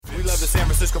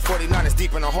Francisco 49ers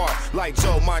deep in the heart. Like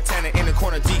Joe Montana in the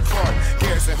corner, D. Clark.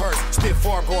 Garrison Hurst, stiff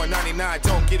farm going 99.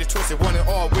 Don't get it twisted, one and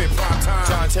all with prime time.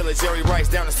 John Taylor, Jerry Rice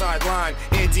down the sideline.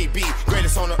 NDB,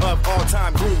 greatest owner of all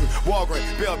time. Gruden,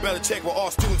 Walgren, Bill Belichick were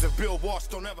all students of Bill Walsh.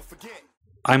 Don't ever forget.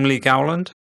 I'm Lee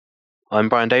Gowland. I'm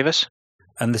Brian Davis.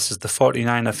 And this is the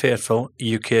 49er Faithful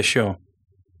UK show.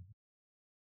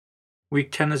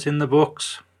 Week 10 is in the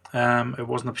books. It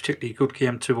wasn't a particularly good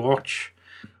game to watch.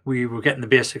 We were getting the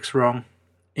basics wrong.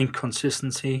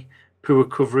 Inconsistency, poor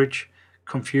coverage,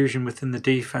 confusion within the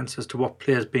defence as to what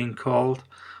players being called,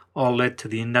 all led to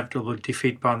the inevitable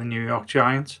defeat by the New York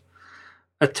Giants.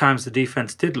 At times the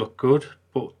defence did look good,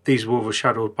 but these were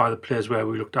overshadowed by the players where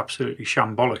we looked absolutely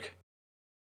shambolic.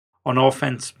 On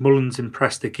offence, Mullins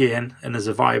impressed again and as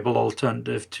a viable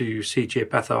alternative to CJ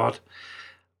Beathard.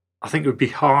 I think it would be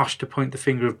harsh to point the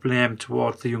finger of blame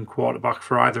towards the young quarterback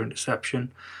for either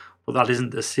interception, but that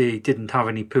isn't to say he didn't have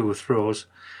any poor throws.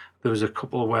 There was a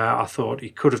couple where I thought he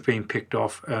could have been picked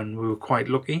off and we were quite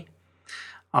lucky.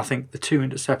 I think the two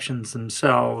interceptions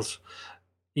themselves,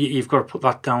 you've got to put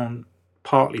that down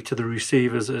partly to the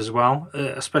receivers as well,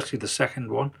 especially the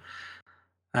second one.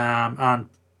 And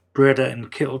Breda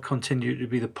and Kittle continue to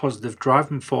be the positive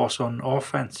driving force on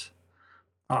offence.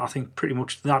 I think pretty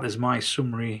much that is my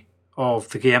summary of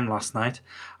the game last night.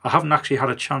 I haven't actually had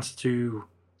a chance to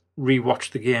re-watch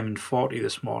the game in 40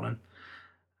 this morning,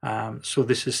 so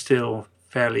this is still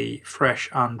fairly fresh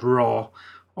and raw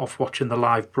of watching the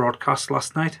live broadcast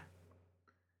last night.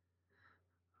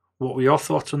 What were your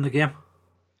thoughts on the game?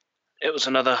 It was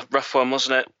another rough one,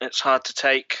 wasn't it? It's hard to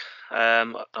take.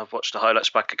 I've watched the highlights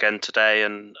back again today,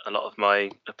 and a lot of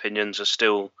my opinions are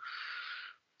still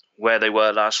where they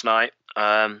were last night.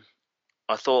 I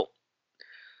thought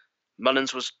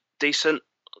Mullins was decent.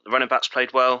 The running backs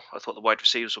played well. I thought the wide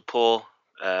receivers were poor.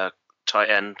 Tight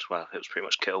end, well, it was pretty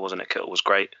much Kittle, wasn't it? Kittle was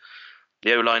great.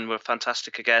 The O-line were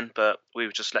fantastic again, but we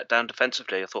were just let down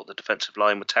defensively. I thought the defensive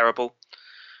line were terrible.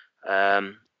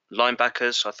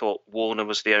 Linebackers, I thought Warner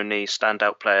was the only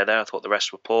standout player there. I thought the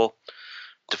rest were poor.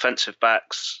 Defensive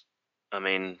backs, I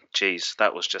mean, geez,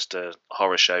 that was just a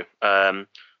horror show.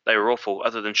 They were awful.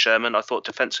 Other than Sherman, I thought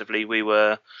defensively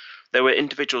there were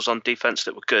individuals on defense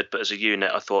that were good, but as a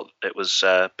unit, I thought it was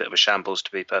a bit of a shambles,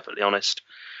 to be perfectly honest.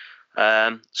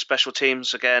 Special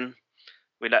teams, again,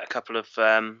 we let a couple of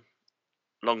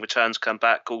long returns come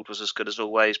back. Gould was as good as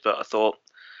always, but I thought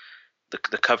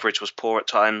the coverage was poor at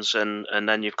times, and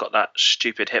then you've got that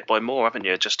stupid hit by Moore, haven't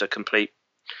you? Just a complete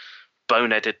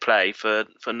boneheaded play for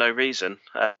no reason.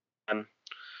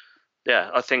 Yeah,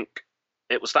 I think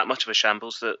it was that much of a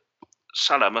shambles that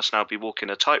Salah must now be walking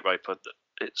a tightrope.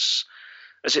 It's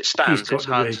as it stands, it's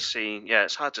hard to see. Yeah,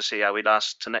 it's hard to see how he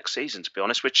lasts to next season, to be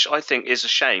honest. Which I think is a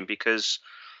shame because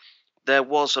there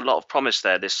was a lot of promise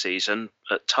there this season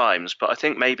at times. But I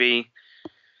think maybe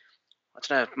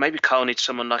maybe Carl needs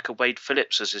someone like a Wade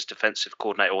Phillips as his defensive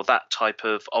coordinator, or that type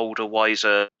of older,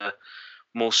 wiser,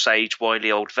 more sage,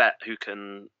 wily old vet who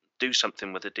can do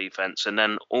something with the defense, and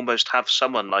then almost have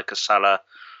someone like a Salah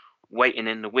waiting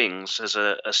in the wings as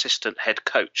an assistant head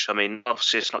coach. I mean,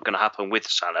 obviously it's not going to happen with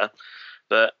Salah,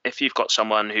 but if you've got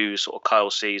someone who sort of Kyle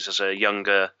sees as a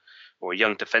younger or a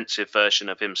young defensive version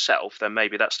of himself, then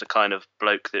maybe that's the kind of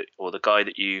bloke that, or the guy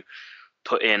that you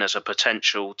put in as a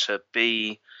potential to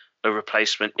be a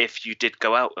replacement if you did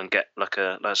go out and get like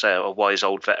a wise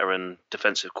old veteran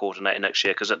defensive coordinator next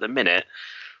year. Because at the minute,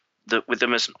 with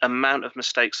the amount of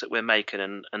mistakes that we're making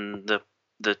and the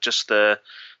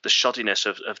shoddiness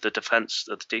of the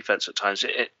defense at times,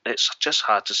 it's just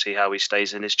hard to see how he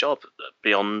stays in his job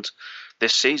beyond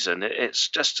this season. It's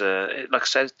just like I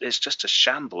said, it's just a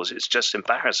shambles. It's just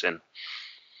embarrassing.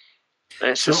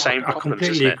 It's the same problems, I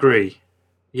completely isn't it? agree.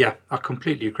 Yeah, I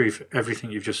completely agree for everything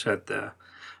you've just said there.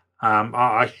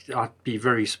 I'd be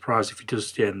very surprised if he does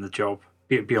stay in the job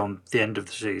beyond the end of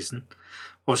the season.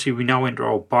 Obviously, we now enter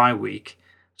our bye week,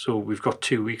 so we've got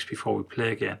 2 weeks before we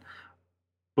play again.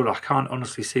 But I can't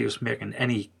honestly see us making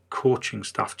any coaching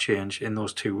staff change in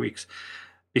those 2 weeks,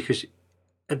 because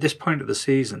at this point of the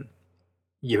season,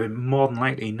 you're more than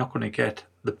likely not going to get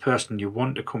the person you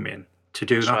want to come in to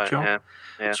do that job.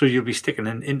 Yeah. So you'll be sticking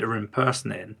an interim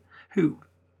person in who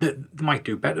might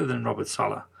do better than Robert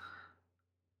Salah.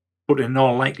 But in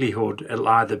all likelihood, it'll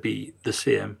either be the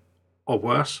same or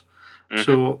worse. Mm-hmm.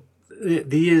 So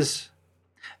there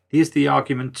is the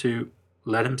argument to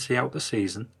let him see out the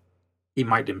season. He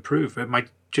might improve. It might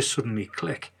just suddenly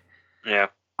click. Yeah.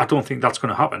 I don't think that's going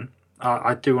to happen.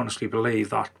 I do honestly believe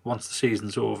that once the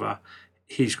season's over,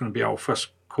 he's going to be our first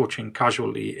coaching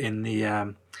casualty in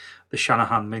the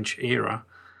Shanahan-Lynch era.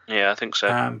 Yeah, I think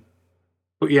so.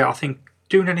 But yeah, I think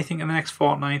doing anything in the next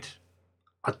fortnight,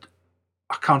 I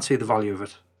can't see the value of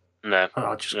it. No.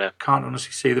 I just can't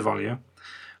honestly see the value.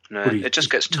 No, it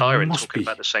just gets tiring talking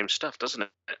about the same stuff, doesn't it?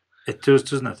 It does,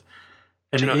 doesn't it?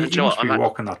 And you must be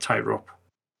walking that tightrope.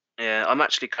 Yeah, I'm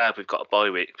actually glad we've got a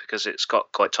bye week because it's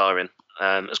got quite tiring.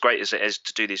 As great as it is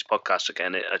to do these podcasts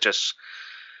again, it's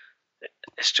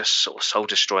just sort of soul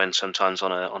destroying sometimes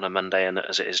on a Monday, and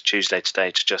as it is Tuesday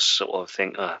today, to just sort of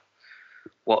think,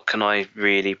 what can I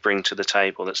really bring to the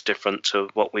table that's different to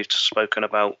what we've spoken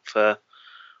about for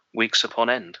weeks upon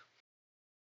end?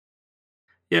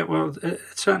 Yeah, well, it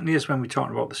certainly is when we talk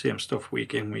about the same stuff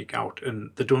week in, week out,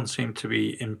 and they don't seem to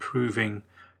be improving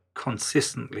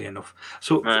consistently enough.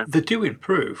 So they do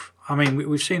improve. I mean,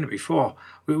 we've seen it before.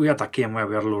 We had that game where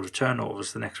we had a load of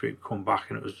turnovers. The next week we come back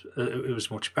and it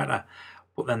was much better.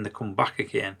 But then they come back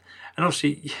again, and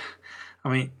obviously, I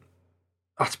mean,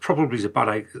 that's probably a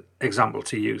bad example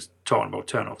to use talking about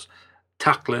turnovers.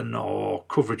 Tackling or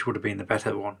coverage would have been the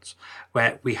better ones,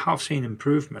 where we have seen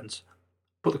improvements,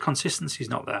 but the consistency is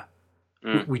not there.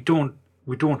 We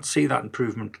don't see that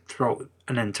improvement throughout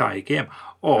an entire game,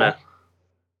 or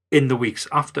in the weeks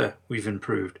after we've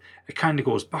improved. It kind of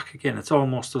goes back again. It's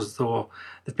almost as though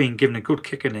they've been given a good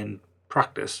kicking in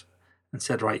practice and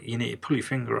said, right, you need to pull your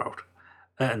finger out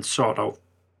and sort out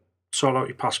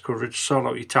your pass coverage, sort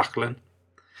out your tackling,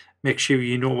 make sure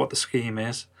you know what the scheme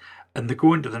is, and they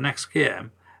go into the next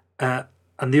game and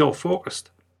they're all focused.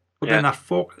 But then that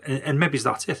focus, and maybe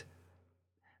that's it.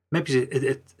 Maybe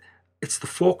it's the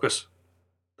focus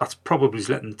that's probably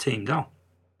letting the team down.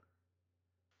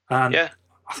 And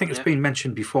I think it's been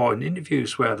mentioned before in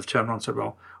interviews where they've turned around and said,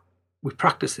 well, we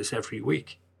practice this every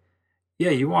week.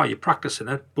 Yeah, you're practicing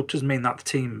it, but it doesn't mean that the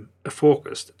team are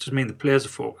focused. It doesn't mean the players are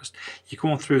focused. You're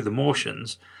going through the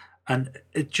motions, and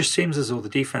it just seems as though the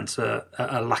defence are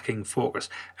lacking focus.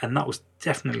 And that was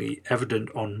definitely evident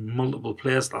on multiple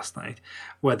players last night,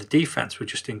 where the defence were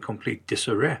just in complete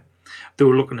disarray. They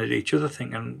were looking at each other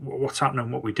thinking, what's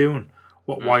happening, what are we doing?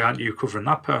 Why aren't you covering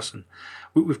that person?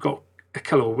 We've got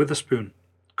Ahkello Witherspoon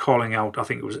calling out, I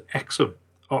think it was Exum,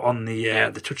 on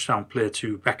the touchdown play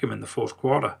to Beckham in the fourth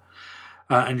quarter.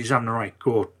 And he's having a right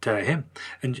go at him.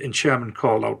 And Sherman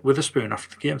called out Witherspoon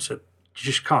after the game and said, you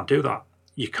just can't do that.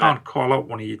 You can't call out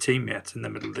one of your teammates in the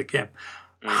middle of the game.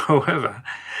 However,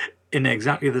 in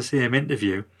exactly the same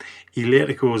interview, he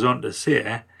later goes on to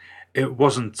say it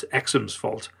wasn't Exum's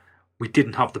fault. We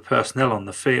didn't have the personnel on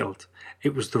the field.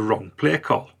 It was the wrong play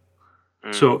call.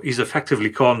 So he's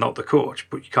effectively calling out the coach,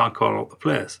 but you can't call out the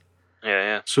players.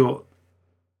 Yeah. So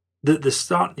you're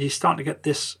starting to get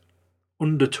this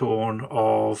undertone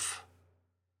of,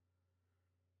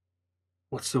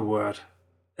 what's the word?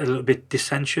 A little bit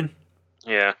dissension.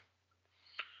 Yeah.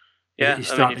 You're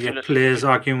starting to get players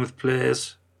arguing with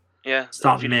players. Yeah.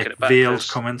 Starting to make veiled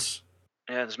comments.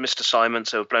 Yeah, there's missed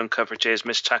assignments, there were blown coverages,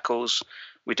 missed tackles.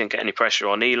 We didn't get any pressure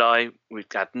on Eli. We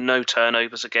had no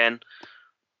turnovers again.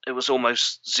 It was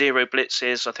almost zero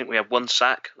blitzes. I think we had one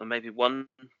sack and maybe one,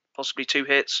 possibly two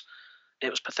hits. It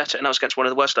was pathetic. And that was against one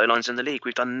of the worst O-lines in the league.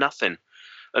 We've done nothing.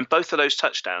 And both of those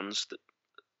touchdowns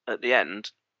at the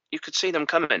end, you could see them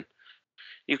coming.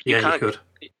 You could.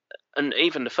 And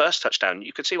even the first touchdown,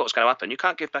 you could see what was going to happen. You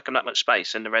can't give Beckham that much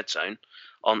space in the red zone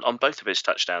on both of his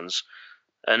touchdowns.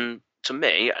 And to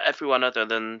me, everyone other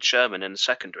than Sherman in the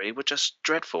secondary were just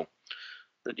dreadful.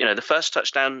 The first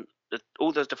touchdown,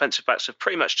 all the defensive backs have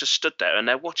pretty much just stood there and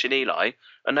they're watching Eli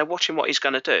and they're watching what he's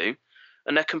going to do,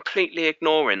 and they're completely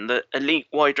ignoring the elite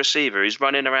wide receiver who's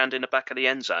running around in the back of the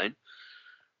end zone,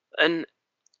 and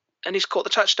he's caught the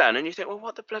touchdown, and you think, well,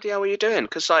 what the bloody hell are you doing?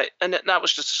 And that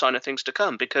was just a sign of things to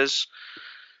come, because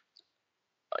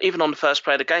even on the first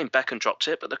play of the game, Beckham dropped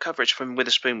it, but the coverage from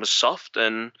Witherspoon was soft,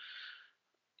 and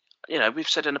we've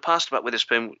said in the past about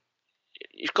Witherspoon,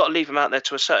 you've got to leave him out there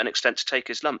to a certain extent to take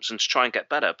his lumps and to try and get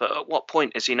better. But at what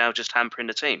point is he now just hampering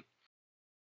the team?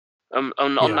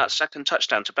 On that second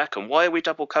touchdown to Beckham, why are we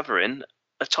double covering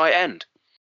a tight end?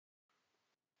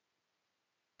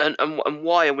 And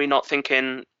why are we not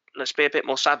thinking, let's be a bit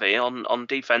more savvy on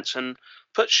defense and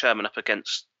put Sherman up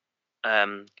against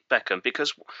Beckham?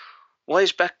 Because why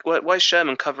is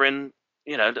Sherman covering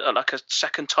like a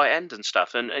second tight end and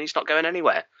stuff, and he's not going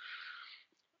anywhere?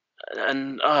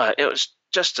 And it was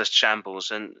just a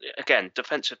shambles. And again,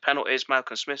 defensive penalties.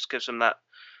 Malcolm Smith gives them that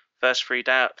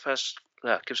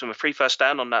gives them a free first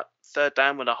down on that third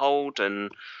down with a hold, and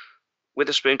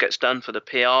Witherspoon gets done for the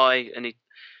PI, and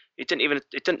he didn't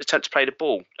attempt to play the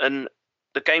ball. And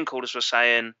the game callers were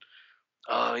saying,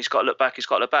 "Oh, he's got to look back. He's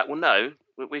got to look back." Well, no,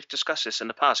 we've discussed this in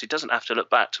the past. He doesn't have to look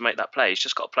back to make that play. He's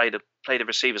just got to play the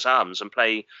receiver's arms and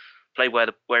play play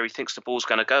where he thinks the ball's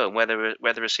going to go and where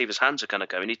the receiver's hands are going to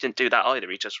go. And he didn't do that either.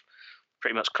 He just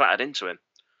pretty much clattered into him.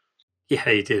 Yeah,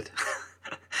 he did.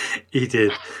 He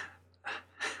did.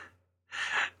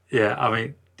 Yeah, I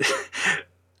mean,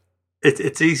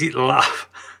 it's easy to laugh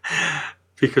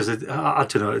because I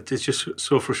don't know. It's just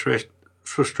so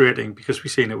frustrating because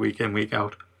we've seen it week in, week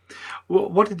out.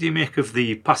 What did you make of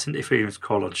the pass interference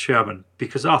call on Sherman?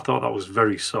 Because I thought that was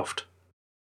very soft.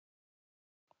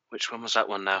 Which one was that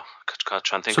one now? I can't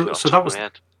try and think of it. So that was.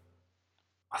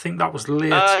 I think that was late.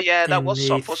 Yeah, that was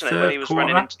soft, wasn't it? When he was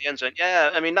running into the end zone.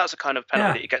 Yeah, I mean that's the kind of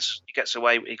penalty he gets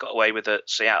away. He got away with at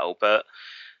Seattle, but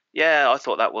yeah, I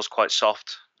thought that was quite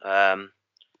soft.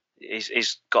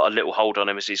 He's got a little hold on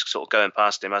him as he's sort of going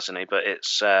past him, hasn't he? But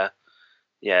it's I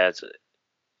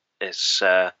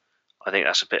think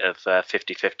that's a bit of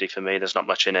 50-50 for me. There's not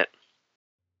much in it.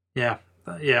 Yeah,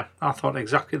 I thought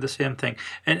exactly the same thing.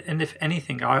 And if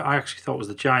anything, I actually thought it was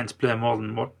the Giants play more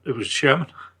than what it was Sherman.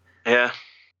 Yeah.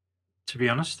 To be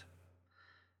honest.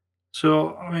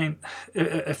 So, I mean,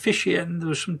 officiating, there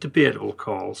was some debatable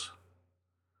calls.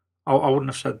 I wouldn't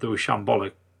have said they were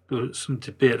shambolic. There were some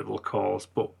debatable calls,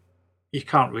 but you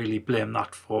can't really blame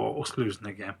that for us losing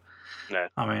the game. No.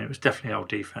 I mean, it was definitely our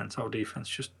defence. Our defence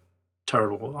just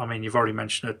terrible. I mean, you've already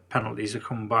mentioned it. Penalties are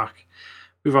coming back.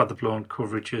 We've had the blown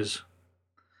coverages.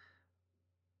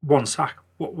 One sack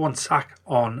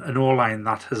on an O-line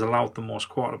that has allowed the most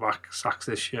quarterback sacks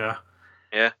this year.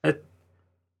 Yeah.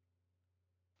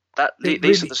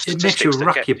 These are the statistics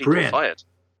that get people fired.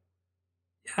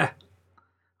 Yeah.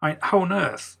 I mean, how on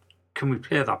earth can we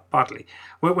play that badly?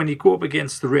 When you go up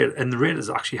against the Raiders, and the Raiders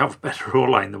actually have a better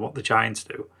O-line than what the Giants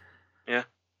do. Yeah.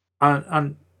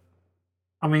 And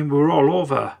I mean, we were all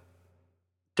over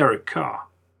Derek Carr.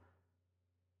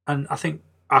 And I think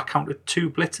I counted 2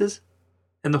 blitzers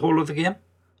in the whole of the game.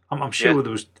 I'm sure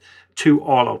there was 2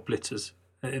 all-out blitzers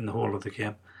in the whole of the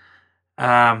game.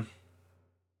 And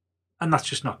that's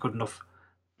just not good enough.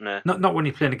 No. Not when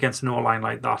you're playing against an O-line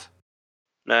like that.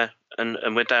 No,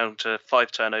 and we're down to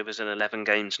 5 turnovers in 11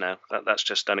 games now. That's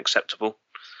just unacceptable.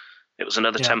 It was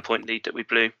another 10-point lead that we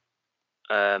blew.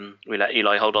 We let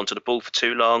Eli hold on to the ball for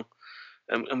too long,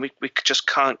 and we just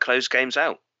can't close games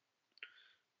out.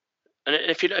 And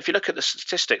if you look at the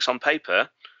statistics on paper,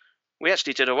 we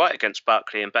actually did all right against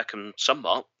Barkley and Beckham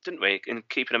somewhat, didn't we? In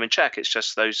keeping them in check. It's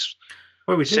just those.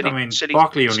 Well, we did. I mean,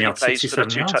 Barkley only had 67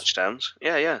 yards. 2 touchdowns.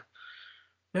 Yeah.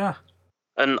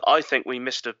 And I think we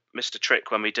missed a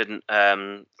trick when we didn't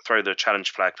throw the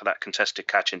challenge flag for that contested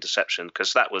catch interception,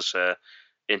 because that was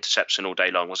interception all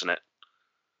day long, wasn't it?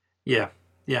 Yeah.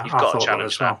 You've got to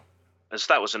challenge that. As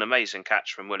that was an amazing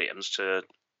catch from Williams to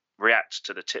react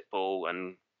to the tip ball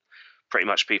and pretty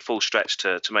much be full stretch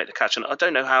to make the catch. And I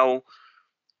don't know how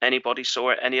anybody saw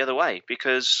it any other way,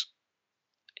 because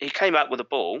he came out with a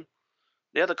ball.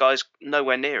 The other guy's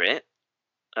nowhere near it,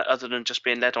 other than just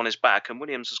being led on his back, and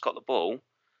Williams has got the ball,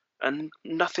 and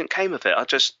nothing came of it. I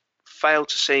just failed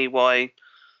to see why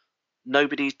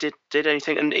nobody did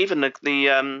anything, and even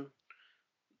the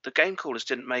game callers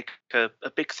didn't make a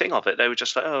big thing of it. They were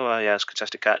just like, oh yeah, it's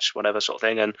contested catch, whatever sort of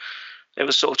thing, and it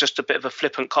was sort of just a bit of a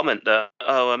flippant comment that,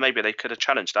 maybe they could have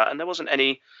challenged that, and there wasn't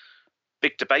any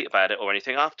big debate about it or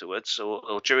anything afterwards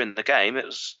or during the game.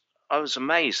 I was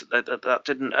amazed that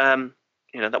didn't.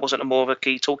 That wasn't more of a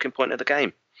key talking point of the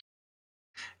game.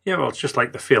 Yeah, well, it's just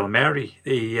like the Hail Mary,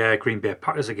 the Green Bay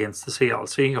Packers against the Seattle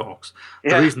Seahawks.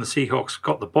 Yeah. The reason the Seahawks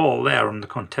got the ball there on the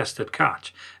contested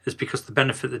catch is because the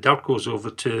benefit of the doubt goes over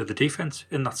to the defense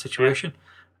in that situation,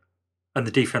 and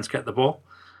the defense get the ball.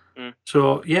 Mm.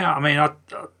 So, yeah, I mean,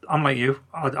 I'm like you.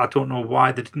 I don't know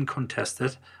why they didn't contest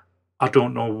it. I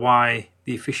don't know why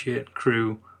the officiating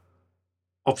crew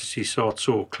obviously saw it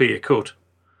so clear-cut.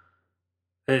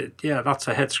 That's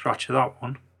a head-scratcher, that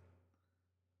one.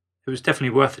 It was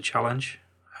definitely worth a challenge.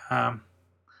 And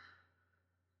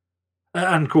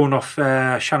going off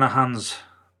Shanahan's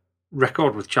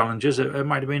record with challenges, it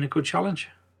might have been a good challenge.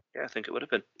 Yeah, I think it would have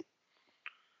been.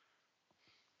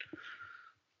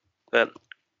 But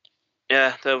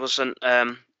yeah, there wasn't.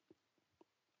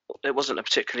 It wasn't a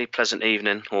particularly pleasant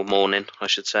evening or morning, I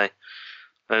should say.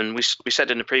 And we said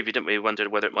in the preview, didn't we? We wondered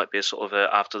whether it might be a sort of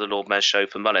after the Lord Mayor's show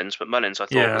for Mullins, but Mullins I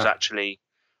thought was actually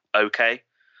okay.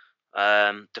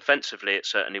 Defensively, it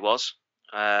certainly was.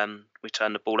 We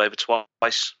turned the ball over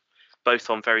twice, both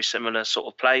on very similar sort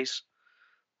of plays.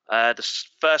 The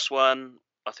first one,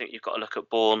 I think you've got to look at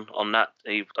Bourne on that.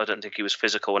 I don't think he was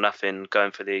physical enough in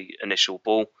going for the initial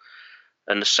ball.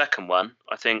 And the second one,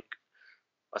 I think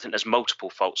there's multiple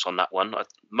faults on that one.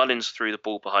 Mullins threw the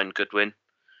ball behind Goodwin.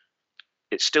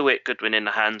 It still hit Goodwin in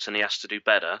the hands, and he has to do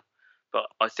better. But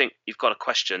I think you've got to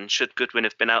question, should Goodwin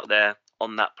have been out there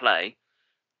on that play?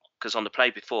 Because on the play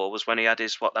before was when he had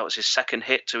that was his second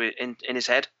hit in his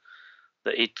head,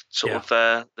 that he'd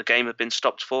the game had been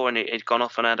stopped for, and he'd gone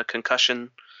off and had a concussion.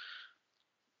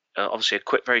 Obviously,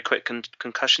 very quick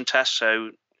concussion test. So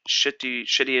should he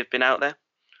have been out there?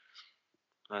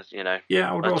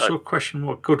 Yeah, I would also question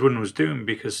what Goodwin was doing,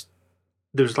 because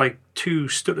there was like 2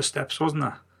 stutter steps, wasn't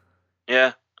there?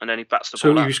 Yeah, and then he bats the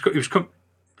ball. So he was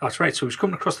that's right. So he was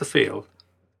coming across the field,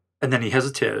 and then he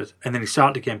hesitated, and then he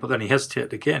started again, but then he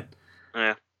hesitated again.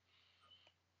 Yeah.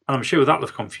 And I'm sure that'll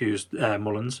have confused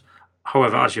Mullins.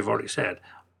 However, as you've already said,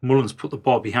 Mullins put the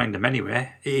ball behind him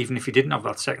anyway, even if he didn't have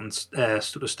that second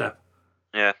stutter step.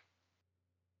 Yeah.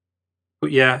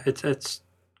 But yeah, it's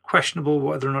questionable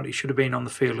whether or not he should have been on the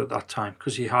field at that time,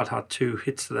 because he had 2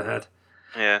 hits to the head.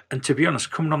 Yeah. And to be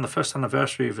honest, coming on the first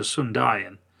anniversary of his son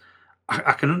dying,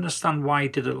 I can understand why he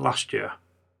did it last year.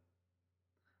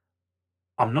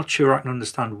 I'm not sure I can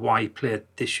understand why he played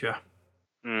this year.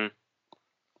 So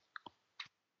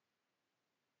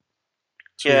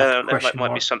yeah, that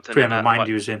might be something frame of mind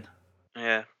he was in.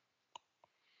 Yeah.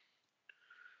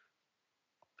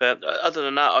 But other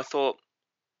than that, I thought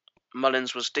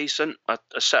Mullins was decent.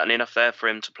 Certainly enough there for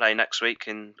him to play next week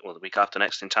the week after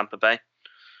next in Tampa Bay.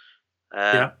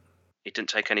 Yeah. He didn't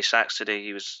take any sacks today.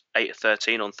 He was 8 of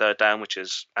 13 on third down, which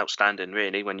is outstanding,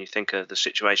 really, when you think of the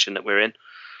situation that we're in.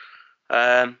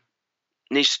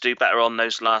 Needs to do better on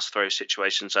those last throw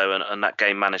situations, though, and that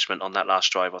game management on that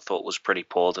last drive I thought was pretty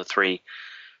poor. The three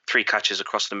catches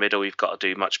across the middle, we've got to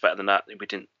do much better than that. We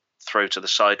didn't throw to the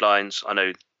sidelines. I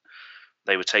know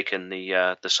they were taking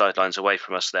the sidelines away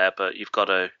from us there, but you've got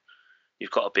to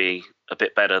be a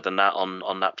bit better than that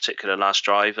on that particular last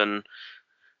drive. And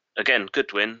again,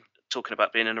 Goodwin, talking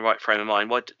about being in the right frame of mind,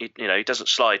 he doesn't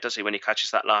slide, does he, when he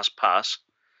catches that last pass?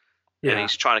 Yeah. And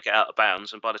he's trying to get out of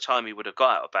bounds, and by the time he would have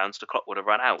got out of bounds, the clock would have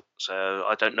run out. So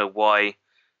I don't know why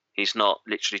he's not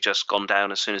literally just gone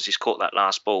down as soon as he's caught that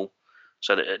last ball,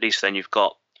 so that at least then you've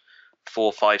got 4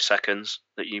 or 5 seconds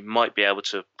that you might be able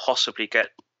to possibly get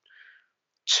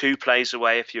 2 plays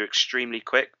away if you're extremely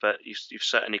quick, but you've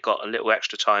certainly got a little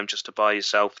extra time just to buy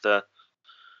yourself that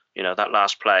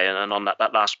last play. And on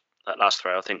that last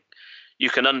throw, I think you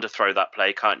can underthrow that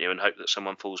play, can't you, and hope that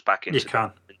someone falls back into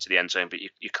the end zone, but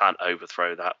you can't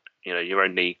overthrow that. You're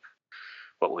only,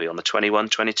 what were we, on the 21,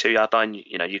 22 yard line?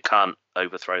 You can't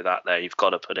overthrow that there. You've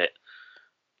got to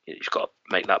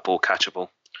make that ball catchable.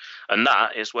 And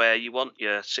that is where you want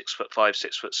your 6'5",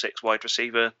 6'6" wide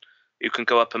receiver who can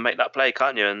go up and make that play,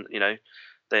 can't you? And, or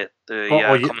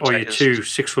your 2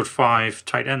 6'5"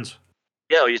 tight ends.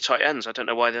 Yeah, or your tight ends. I don't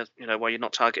know why why you're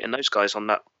not targeting those guys on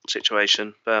that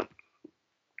situation, but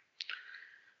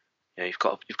yeah, you've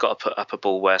got to put up a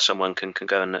ball where someone can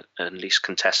go and at least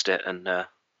contest it and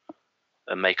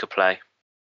make a play.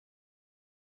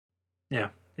 Yeah,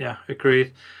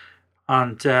 agreed.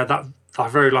 And that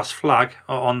very last flag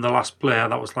on the last player,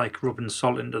 that was like rubbing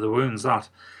salt into the wounds. That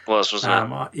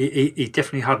wasn't it? He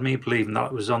definitely had me believing that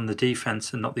it was on the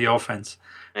defense and not the offense.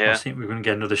 Yeah. I think we're going to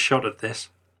get another shot at this,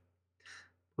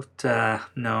 but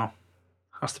no,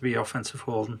 has to be offensive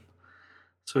holding.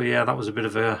 So yeah, that was a bit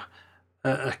of a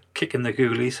kick in the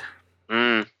goalies.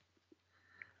 And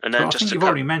then I think you've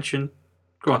already mentioned.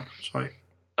 Go on, sorry.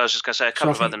 I was just going to say a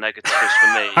couple of other negatives for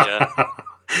me.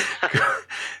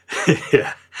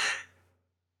 Yeah.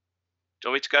 Do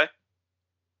you want me to go?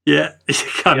 Yeah, you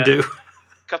can do.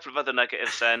 A couple of other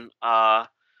negatives then are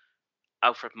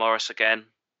Alfred Morris again.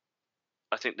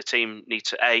 I think the team need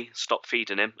to A, stop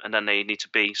feeding him, and then they need to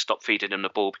B, stop feeding him the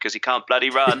ball, because he can't bloody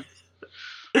run.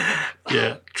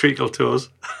 Yeah, treacle toes.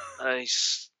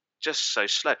 He's just so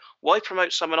slow. Why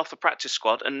promote someone off the practice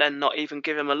squad and then not even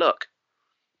give him a look?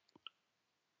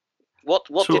 What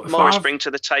did Morris bring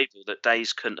to the table that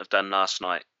Days couldn't have done last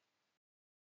night?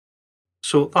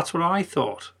 So that's what I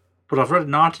thought. But I've read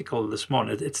an article this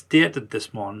morning. It's dated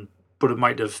this morning, but it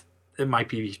might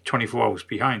be 24 hours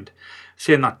behind,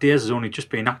 saying that Days has only just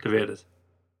been activated,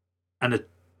 and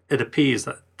it appears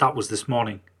that was this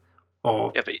morning.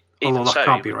 Or yeah, but although that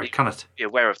can't be right, can it? Be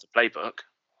aware of the playbook.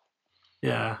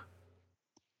 Yeah.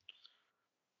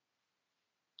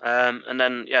 And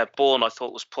then Bourne I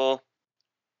thought was poor.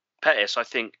 Pettis I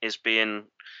think is being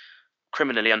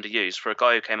criminally underused for a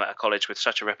guy who came out of college with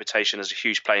such a reputation as a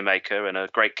huge playmaker and a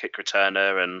great kick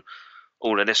returner and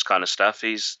all of this kind of stuff.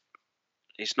 He's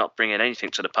not bringing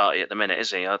anything to the party at the minute, is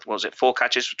he? What was it, 4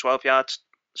 catches for 12 yards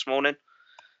this morning?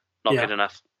 Not good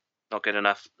enough. Not good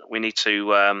enough. We need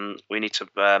to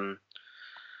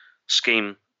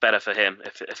scheme better for him.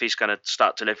 If he's going to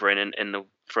start delivering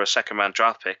for a second round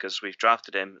draft pick as we've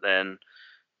drafted him, then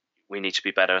we need to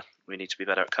be better. We need to be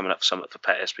better at coming up with something for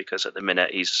Pettis, because at the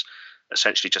minute he's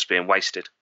essentially just being wasted.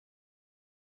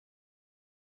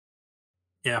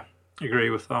 Yeah, agree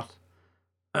with that.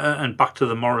 And back to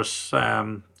the Morris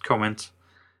comment.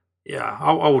 Yeah,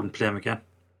 I wouldn't play him again.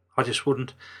 I just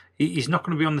wouldn't. He's not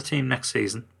going to be on the team next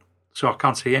season, so I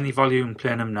can't see any value in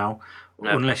playing him now,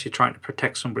 unless you're trying to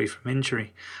protect somebody from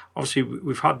injury. Obviously,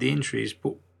 we've had the injuries,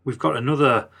 but we've got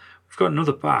another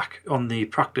back on the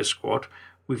practice squad.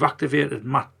 We've activated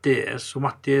Matt Days, so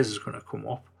Matt Days is going to come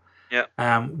up.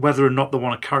 Yeah. Whether or not they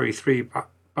want to carry three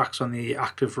backs on the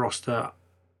active roster,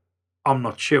 I'm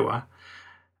not sure.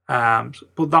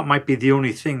 But that might be the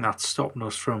only thing that's stopping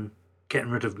us from getting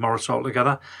rid of Morris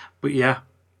altogether. But yeah,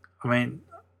 I mean,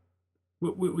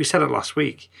 we said it last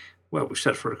week. Well, we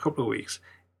said it for a couple of weeks.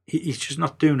 He's just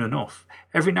not doing enough.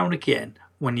 Every now and again,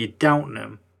 when you down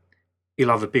him, he'll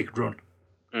have a big run.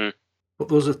 Mm. But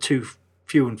those are too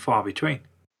few and far between.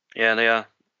 Yeah, they are.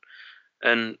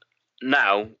 And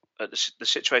now, at the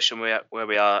situation where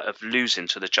we are of losing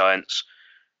to the Giants,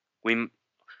 we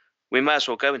may as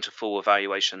well go into full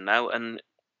evaluation now and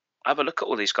have a look at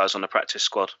all these guys on the practice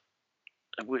squad.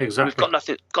 Exactly.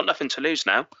 We've got nothing to lose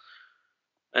now,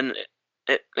 and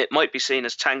it might be seen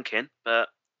as tanking, but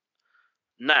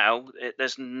now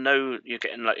there's no, you're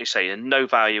getting, like you say, no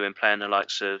value in playing the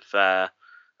likes of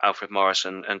Alfred Morris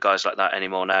and guys like that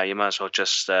anymore. Now you might as well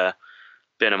just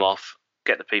bin them off,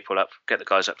 get the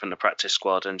guys up from the practice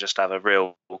squad, and just have a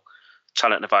real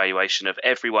talent evaluation of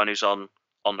everyone who's on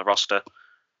the roster.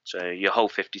 So your whole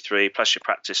 53 plus your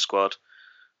practice squad.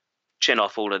 Chin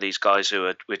off all of these guys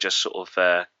who we're just sort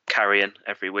of carrying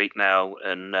every week now,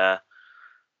 and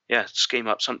scheme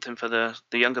up something for the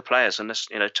younger players, and this,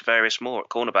 Tavarius Moore at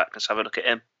cornerback. Let's have a look at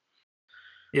him.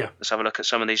 Yeah, let's have a look at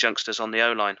some of these youngsters on the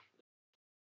O-line.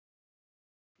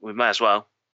 We may as well.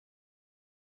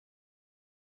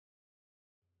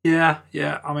 Yeah.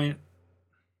 I mean,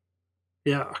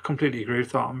 yeah, I completely agree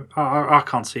with that. I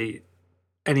can't see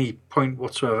any point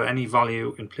whatsoever, any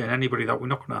value in playing anybody that we're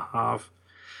not going to have.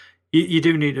 You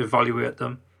do need to evaluate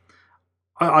them.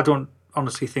 I don't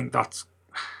honestly think that's...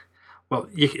 Well,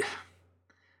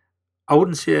 I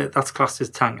wouldn't say that's classed as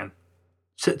tanking.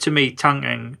 To me,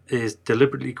 tanking is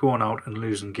deliberately going out and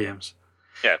losing games.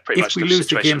 Yeah, pretty much. If we lose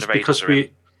the games because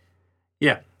we...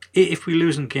 Yeah, if we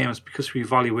lose in games because we're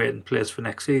evaluating players for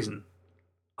next season,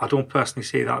 I don't personally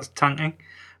see that as tanking,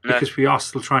 because we are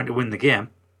still trying to win the game.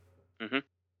 Mm-hmm.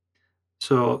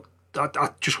 So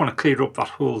I just want to clear up that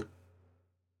whole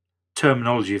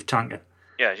terminology of tanking.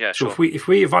 Yeah, so sure. If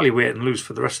we evaluate and lose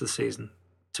for the rest of the season,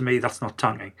 to me that's not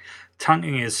tanking.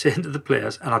 Tanking is saying to the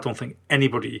players, and I don't think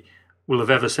anybody will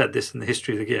have ever said this in the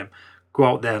history of the game, go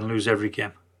out there and lose every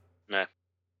game. No.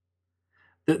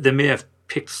 They may have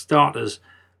picked starters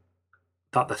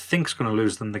that they think's going to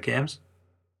lose them the games,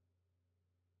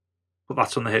 but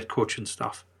that's on the head coach and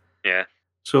staff. Yeah.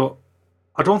 So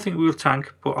I don't think we will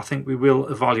tank, but I think we will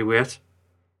evaluate.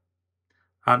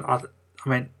 And I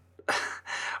mean,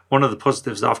 one of the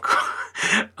positives I've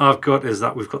got is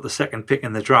that we've got the second pick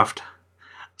in the draft.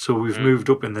 So we've moved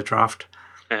up in the draft.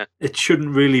 Yeah. It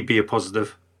shouldn't really be a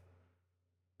positive,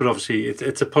 but obviously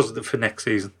it's a positive for next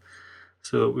season.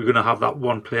 So we're going to have that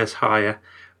one place higher,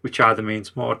 which either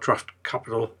means more draft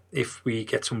capital if we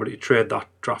get somebody to trade that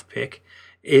draft pick,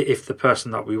 if the person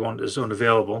that we want is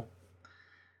unavailable,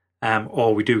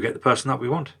 or we do get the person that we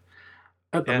want.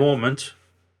 At the moment,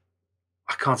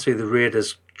 I can't see the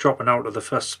Raiders dropping out of the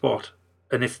first spot,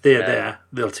 and if they're there,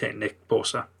 they'll take Nick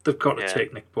Bosa. They've got to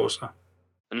take Nick Bosa.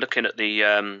 And looking at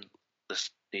the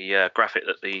graphic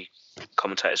that the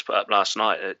commentators put up last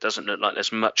night, it doesn't look like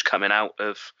there's much coming out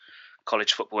of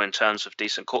college football in terms of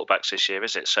decent quarterbacks this year,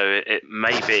 is it? So it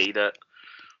may be that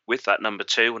with that number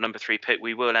 2 or number 3 pick,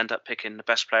 we will end up picking the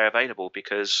best player available,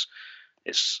 because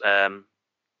it's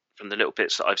from the little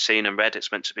bits that I've seen and read,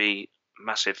 it's meant to be a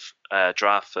massive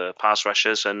draft for pass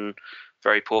rushers and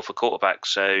very poor for quarterbacks.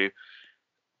 So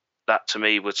that to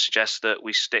me would suggest that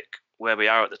we stick where we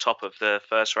are at the top of the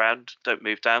first round, don't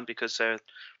move down, because there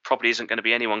probably isn't going to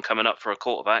be anyone coming up for a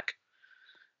quarterback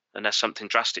unless something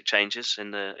drastic changes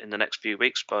in the next few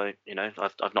weeks. I've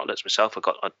not looked myself. I've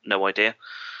got no idea.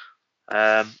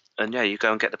 You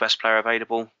go and get the best player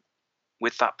available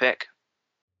with that pick.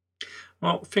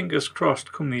 Well, fingers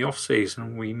crossed, come the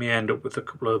off-season, we may end up with a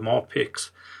couple of more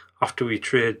picks after we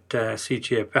trade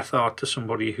CJ Beathard to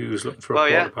somebody who's looking for a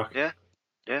quarterback.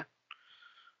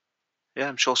 Yeah,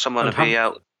 I'm sure someone will be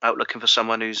out looking for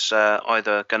someone who's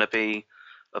either going to be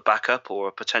a backup or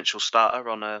a potential starter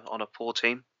on a poor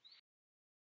team.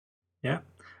 Yeah,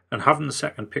 and having the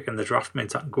second pick in the draft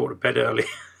means I can go to bed early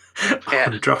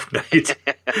on draft night.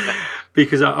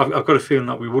 because I've got a feeling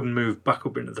that we wouldn't move back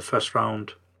up into the first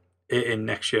round in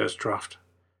next year's draft.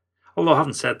 Although I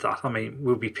haven't said that. I mean,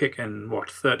 we'll be picking,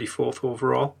 34th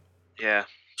overall? Yeah.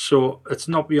 So it's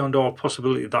not beyond all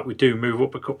possibility that we do move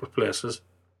up a couple of places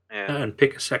and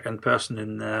pick a second person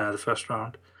in the first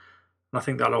round. And I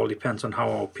think that all depends on how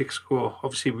our picks go.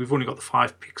 Obviously, we've only got the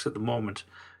 5 picks at the moment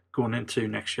going into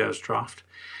next year's draft.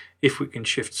 If we can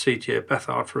shift CJ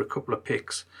Beathard for a couple of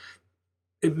picks,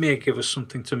 it may give us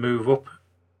something to move up.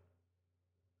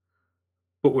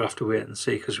 But we'll have to wait and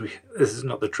see, because this is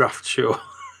not the draft show.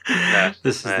 No,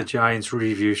 this is the Giants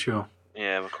review show.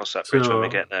 Yeah, we'll cross that bridge when we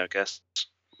get there, I guess.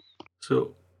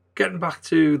 So, getting back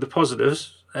to the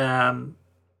positives,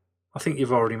 I think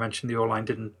you've already mentioned the O-line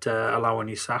didn't allow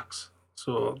any sacks,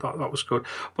 so that was good.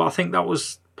 But I think that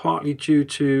was partly due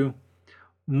to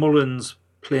Mullins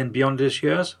playing beyond his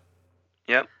years.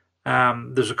 Yep.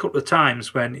 There's a couple of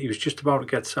times when he was just about to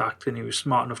get sacked and he was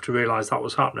smart enough to realise that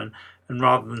was happening, and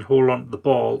rather than hold on to the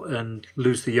ball and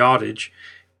lose the yardage,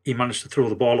 he managed to throw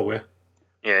the ball away.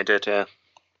 Yeah, he did, yeah.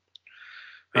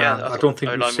 I don't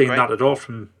think we've seen that at all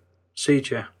from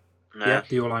CJ. No. Yeah,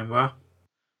 the O-line were.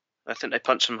 I think they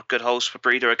punched some good holes for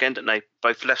Breida again, didn't they?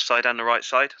 Both left side and the right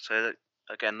side. So,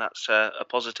 again, that's a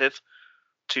positive.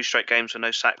 2 straight games with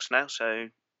no sacks now. So,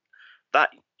 that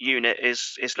unit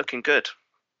is looking good.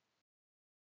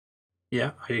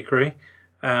 Yeah, I agree.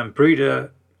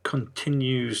 Breida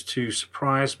continues to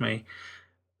surprise me.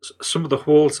 Some of the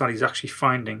holes that he's actually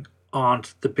finding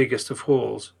aren't the biggest of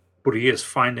holes, but he is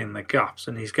finding the gaps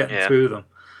and he's getting through them.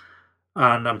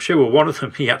 And I'm sure one of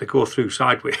them he had to go through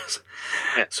sideways.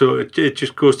 Yeah. So it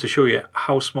just goes to show you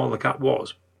how small the gap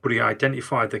was, but he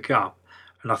identified the gap,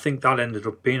 and I think that ended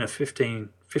up being a 15,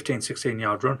 16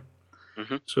 yard run.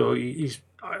 Mm-hmm. So he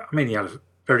had a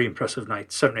very impressive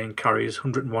night. 17 carries,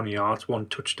 101 yards, 1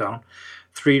 touchdown,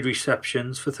 3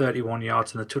 receptions for 31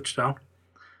 yards and a touchdown.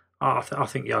 I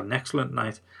think he had an excellent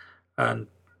night. And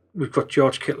we've got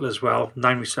George Kittle as well,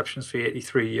 9 receptions for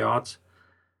 83 yards.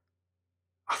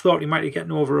 I thought he might be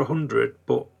getting over 100,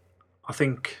 but I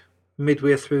think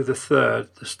midway through the third,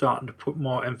 they're starting to put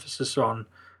more emphasis on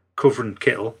covering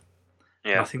Kittle.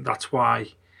 Yeah. And I think that's why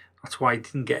he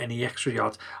didn't get any extra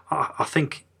yards. I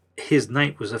think his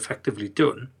night was effectively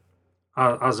done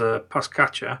as a pass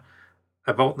catcher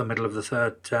about the middle of the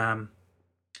third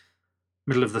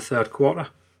quarter.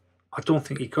 I don't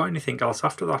think he got anything else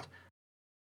after that.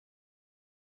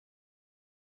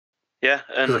 Yeah,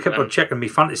 because I kept on checking my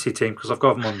fantasy team, because I've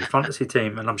got him on my fantasy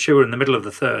team, and I'm sure in the middle of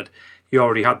the third he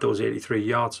already had those 83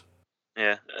 yards.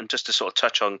 Yeah, and just to sort of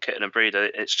touch on Kittle and Breida,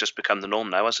 it's just become the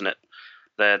norm now, hasn't it?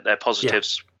 They're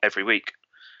positives every week.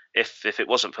 If it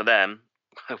wasn't for them,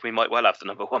 we might well have the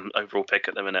number 1 overall pick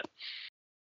at the minute.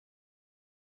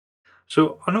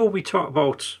 So I know we talk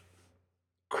about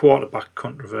quarterback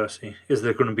controversy. Is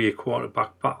there going to be a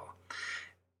quarterback battle?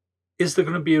 Is there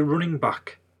going to be a running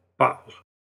back battle?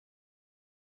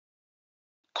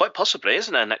 Quite possibly,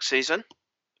 isn't there, next season?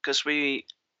 Because we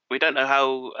don't know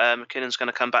how McKinnon's going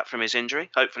to come back from his injury.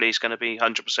 Hopefully he's going to be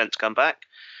 100% to come back.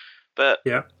 But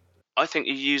yeah, I think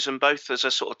you use them both as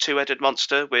a sort of 2-headed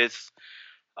monster, with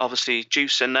obviously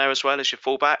Juice in there as well as your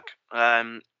fullback.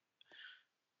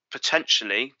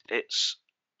 Potentially, it's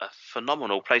a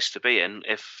phenomenal place to be in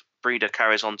if Breida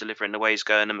carries on delivering the way he's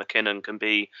going, and McKinnon can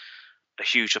be a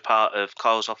huge part of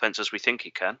Kyle's offense as we think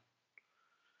he can.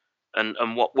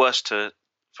 And what worse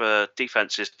for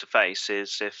defenses to face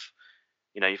is if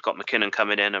you've got McKinnon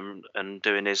coming in and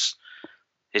doing his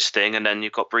thing, and then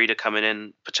you've got Breida coming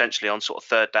in potentially on sort of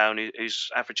third down, who's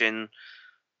averaging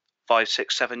 5,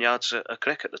 6, 7 yards a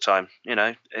click at the time.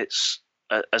 It's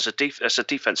as a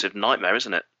defensive nightmare,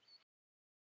 isn't it?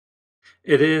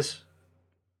 It is.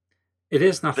 It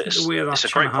is, and I think the way that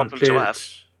Shanahan played,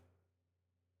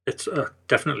 it's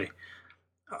definitely.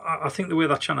 I think the way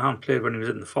that Shanahan played when he was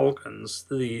in the Falcons,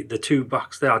 the 2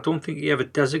 backs there, I don't think he ever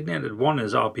designated one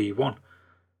as RB1.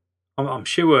 I'm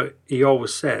sure he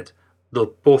always said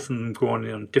they'll both of them going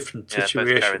in different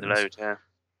situations. Both carry the load, yeah.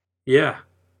 Yeah.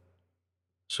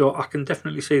 So I can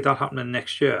definitely see that happening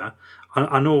next year.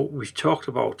 I know we've talked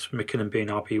about McKinnon being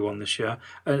RB1 this year,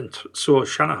 and so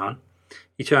Shanahan,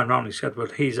 he turned around and he said, well,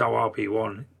 he's our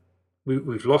RB1.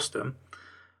 We've lost him.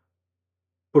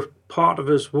 But part of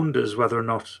us wonders whether or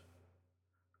not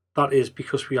that is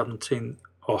because we hadn't seen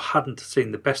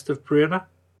the best of Breida.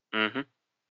 Mm-hmm.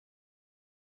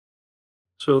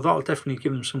 So that'll definitely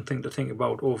give him something to think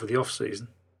about over the off-season.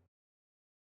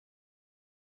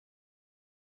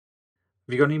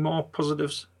 Have you got any more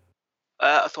positives?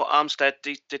 I thought Armstead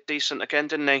did decent again,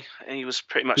 didn't he? He was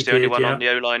pretty much the only one on the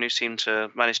O-line who seemed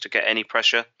to manage to get any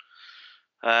pressure.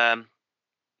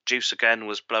 Juice again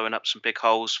was blowing up some big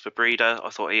holes for Breeder. I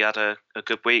thought he had a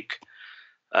good week.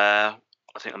 I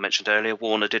think I mentioned earlier,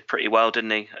 Warner did pretty well,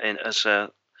 didn't he? As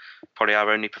probably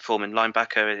our only performing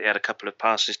linebacker. He had a couple of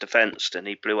passes defensed and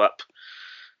he blew up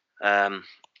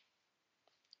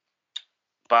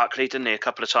Barkley, didn't he? A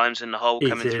couple of times in the hole,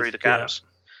 coming through the gaps. Yeah.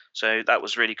 So that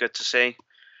was really good to see.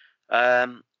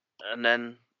 And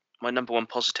then my number one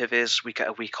positive is we get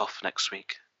a week off next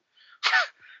week.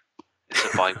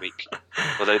 It's a bye week.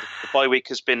 Although the bye week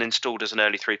has been installed as an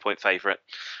early 3-point favourite.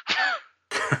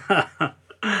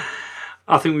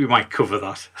 I think we might cover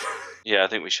that. Yeah, I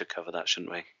think we should cover that,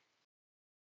 shouldn't we?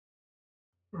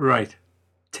 Right.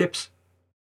 Tips?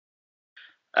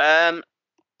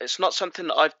 It's not something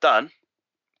that I've done,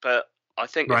 but I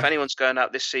think if anyone's going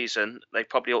out this season, they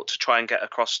probably ought to try and get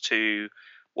across to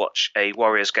watch a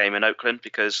Warriors game in Oakland,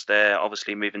 because they're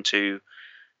obviously moving to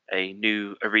a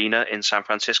new arena in San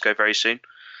Francisco very soon.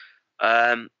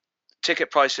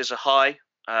 Ticket prices are high,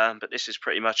 but this is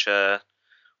pretty much a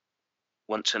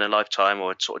once in a lifetime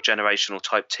or a sort of generational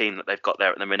type team that they've got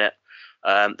there at the minute.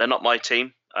 They're not my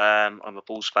team. I'm a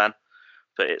Bulls fan,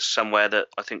 but it's somewhere that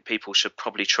I think people should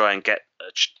probably try and get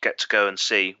to go and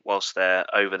see whilst they're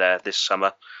over there this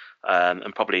summer,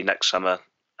 and probably next summer,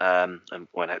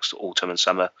 next autumn and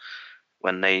summer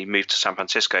when they move to San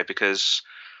Francisco, because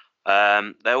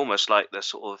they're almost like the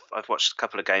sort of, I've watched a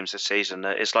couple of games this season.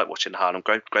 It's like watching the Harlem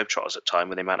Globetrotters at time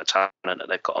with the amount of talent that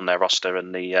they've got on their roster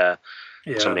and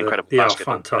some of the incredible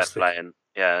basketball they're playing.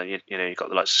 Yeah, you know, you've got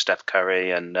the likes of Steph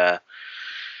Curry and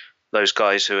those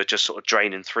guys who are just sort of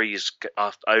draining threes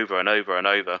over and over and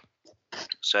over.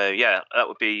 So yeah, that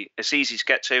would be. It's easy to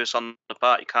get to. It's on the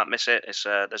BART. You can't miss it. It's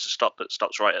there's a stop that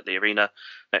stops right at the arena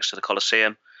next to the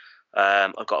Coliseum.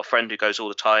 I've got a friend who goes all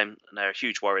the time, and they're a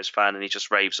huge Warriors fan, and he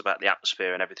just raves about the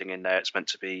atmosphere and everything in there. It's meant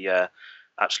to be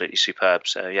absolutely superb.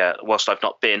 So yeah, whilst I've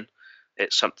not been,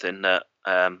 it's something that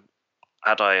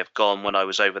had I have gone when I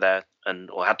was over there,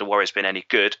 or had the Warriors been any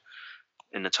good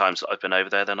in the times that I've been over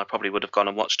there, then I probably would have gone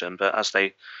and watched them. But as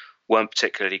they weren't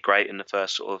particularly great in the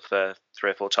first sort of 3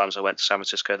 or 4 times I went to San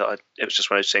Francisco, it was just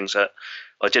one of those things that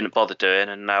I didn't bother doing,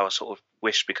 and now I sort of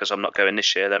wish, because I'm not going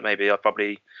this year, that maybe I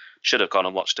probably should have gone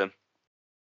and watched them.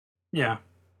 Yeah.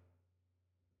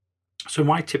 So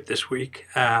my tip this week,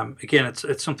 again,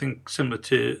 it's something similar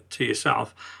to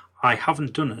yourself. I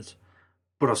haven't done it,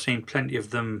 but I've seen plenty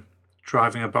of them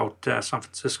driving about San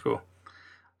Francisco.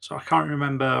 So I can't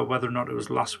remember whether or not it was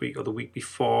last week or the week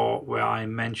before where I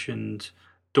mentioned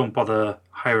don't bother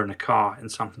hiring a car in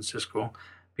San Francisco,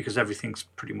 because everything's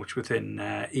pretty much within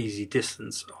easy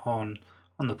distance on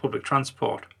the public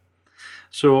transport.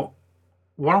 So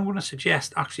what I'm going to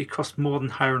suggest actually costs more than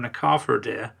hiring a car for a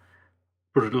day,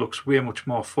 but it looks way much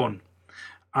more fun.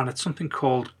 And it's something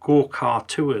called Go-Car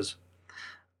Tours.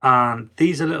 And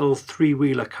these are little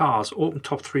 3-wheeler cars,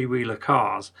 open-top 3-wheeler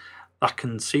cars that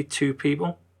can seat 2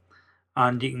 people.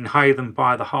 And you can hire them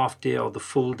by the half day or the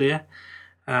full day.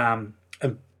 And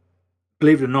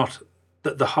believe it or not,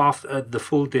 the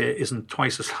full day isn't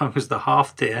twice as long as the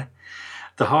half day.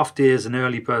 The half day is an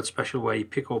early bird special where you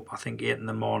pick up, I think, 8 in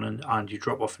the morning and you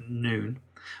drop off at noon.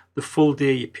 The full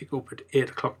day you pick up at 8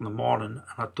 o'clock in the morning, and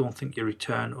I don't think you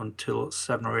return until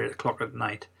 7 or 8 o'clock at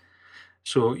night.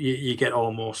 So you get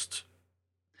almost,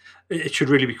 it should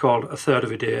really be called a third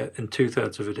of a day and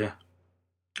 2/3 of a day.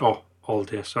 Oh, all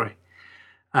day, sorry.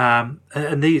 And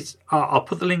these, I'll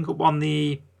put the link up on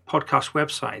the podcast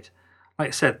website. Like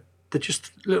I said, they're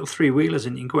just little 3-wheelers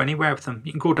and you can go anywhere with them.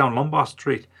 You can go down Lombard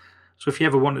Street. So if you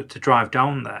ever wanted to drive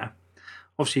down there,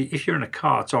 obviously if you're in a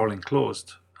car, it's all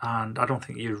enclosed. And I don't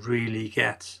think you really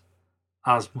get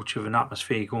as much of an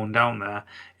atmosphere going down there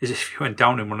as if you went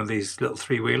down in one of these little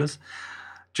 3-wheelers.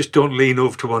 Just don't lean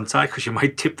over to one side because you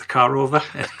might tip the car over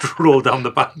and roll down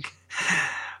the back.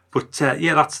 But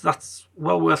yeah, that's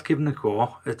well worth giving a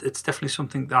go. It's definitely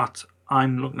something that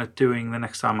I'm looking at doing the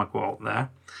next time I go out there.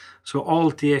 So all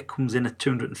day comes in at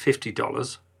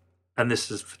 $250, and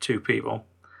this is for 2 people.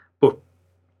 But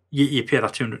you pay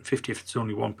that $250 if it's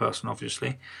only one person,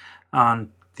 obviously.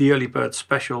 And the early bird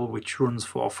special, which runs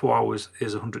for 4 hours,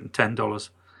 is $110.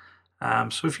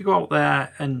 So if you go out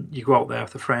there and you go out there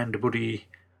with a friend, a buddy,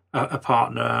 a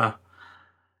partner,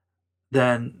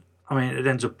 then I mean it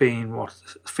ends up being what,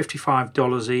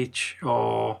 $55 each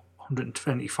or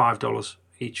 $125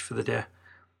 each for the day.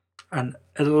 And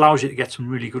it allows you to get some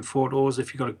really good photos.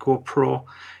 If you've got a GoPro,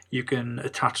 you can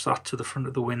attach that to the front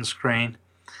of the windscreen.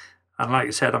 And like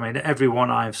I said, I mean,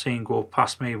 everyone I've seen go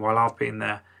past me while I've been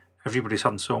there, everybody's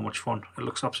having so much fun. It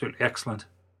looks absolutely excellent.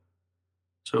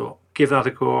 So give that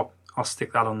a go. I'll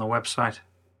stick that on the website.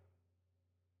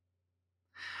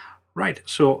 Right,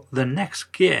 so the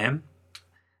next game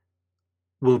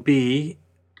will be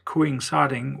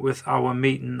coinciding with our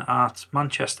meeting at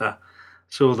Manchester.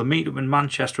 So the meetup in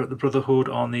Manchester at the Brotherhood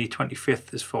on the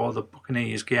 25th is for the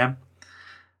Buccaneers game.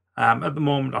 At the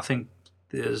moment, I think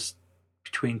there's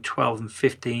between 12 and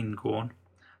 15 going.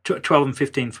 12 and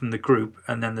 15 from the group,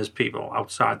 and then there's people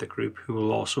outside the group who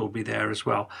will also be there as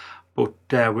well. But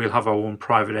we'll have our own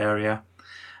private area.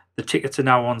 The tickets are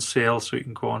now on sale, so you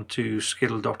can go on to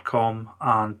skiddle.com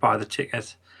and buy the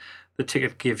ticket. The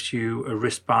ticket gives you a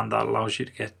wristband that allows you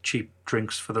to get cheap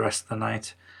drinks for the rest of the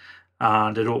night,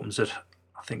 and it opens at,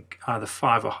 I think, either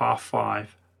 5 or half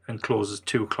 5 and closes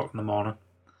 2 o'clock in the morning.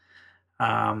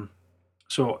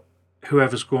 So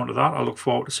whoever's going to that, I look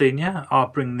forward to seeing you. I'll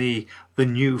bring the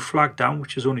new flag down,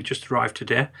 which has only just arrived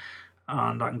today,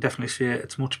 and I can definitely say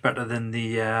it's much better than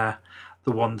the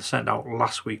one they sent out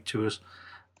last week to us.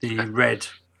 The red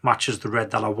matches the red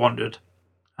that I wanted,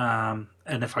 and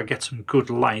if I get some good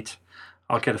light,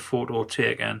 I'll get a photo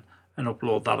taken and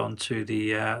upload that onto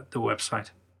the website.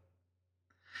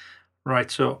 Right,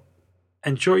 so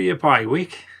enjoy your bye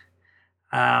week.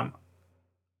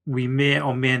 We may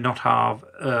or may not have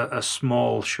a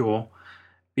small show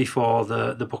before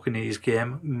the Buccaneers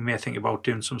game. We may think about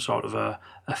doing some sort of a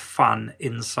fan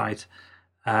insight.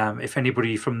 If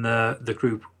anybody from the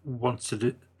group wants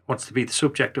to be the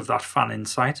subject of that fan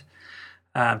insight,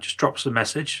 just drop us a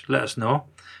message, let us know,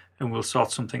 and we'll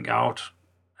sort something out.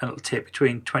 And it'll take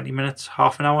between 20 minutes,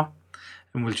 half an hour,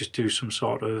 and we'll just do some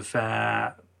sort of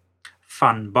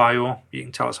fan bio. You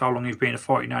can tell us how long you've been a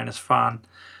 49ers fan,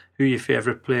 who your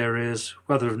favourite player is,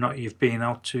 whether or not you've been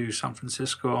out to San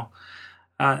Francisco,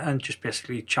 and just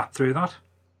basically chat through that.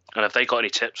 And if they got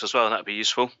any tips as well, that'd be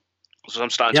useful. Because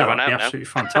I'm starting to run out now. Yeah, absolutely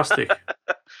fantastic.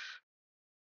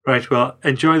 Right, well,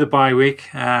 enjoy the bye week.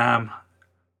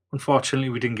 Unfortunately,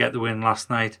 we didn't get the win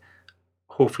last night.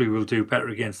 Hopefully, we'll do better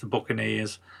against the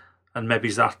Buccaneers, and maybe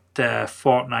that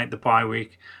fortnight, the bye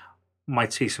week,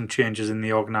 might see some changes in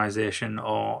the organisation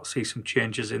or see some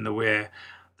changes in the way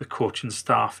the coaching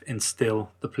staff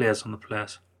instill the players on the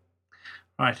players.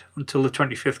 Right, until the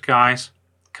 25th, guys.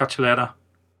 Catch you later.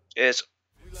 Cheers.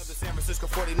 We love the San Francisco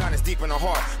 49ers deep in the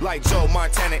heart. Like Joe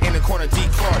Montana in the corner, D.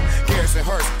 Clark. Garrison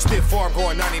Hurst, stiff farm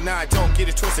going 99. Don't get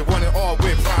it twisted, one and all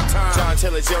with prime time. John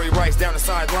Taylor, Jerry Rice down the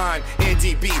sideline.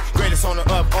 NDB, greatest owner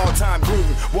of all time.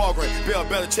 Gruden, Walgren, Bill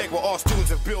Belichick were all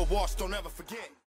students of Bill Walsh. Don't ever forget.